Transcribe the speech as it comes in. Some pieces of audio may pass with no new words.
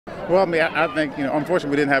Well, I mean, I think,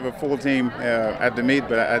 unfortunately we didn't have a full team at the meet,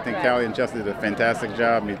 but I think Callie and Chelsea did a fantastic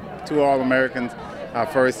job. I mean, 2 All-Americans, our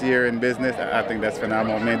first year in business. I think that's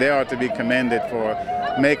phenomenal. I mean, they ought to be commended for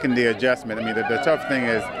making the adjustment. I mean, the tough thing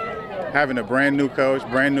is having a brand new coach,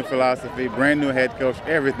 brand new philosophy, brand new head coach.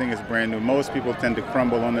 Everything is brand new. Most people tend to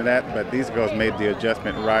crumble under that, but these girls made the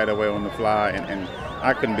adjustment right away on the fly, and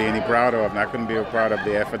I couldn't be any prouder of them. I couldn't be proud of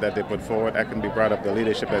the effort that they put forward. I couldn't be proud of the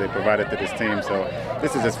leadership that they provided to this team. So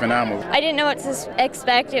this is just phenomenal. I didn't know what to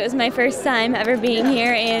expect. It was my first time ever being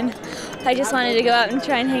here, and I just wanted to go out and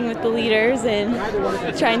try and hang with the leaders and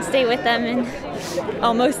try and stay with them, and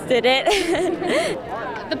almost did it.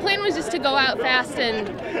 The plan was just to go out fast and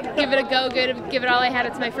give it a go, give it all I had.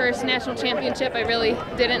 It's my first national championship. I really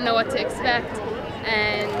didn't know what to expect,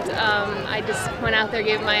 and I just went out there,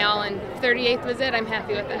 gave it my all, and 38th was it. I'm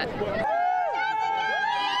happy with that.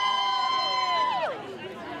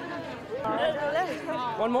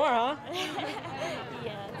 One more, huh?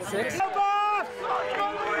 Yeah. 6. Come on!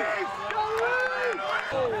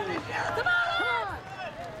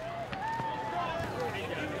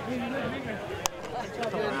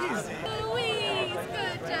 Louise,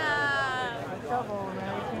 good job.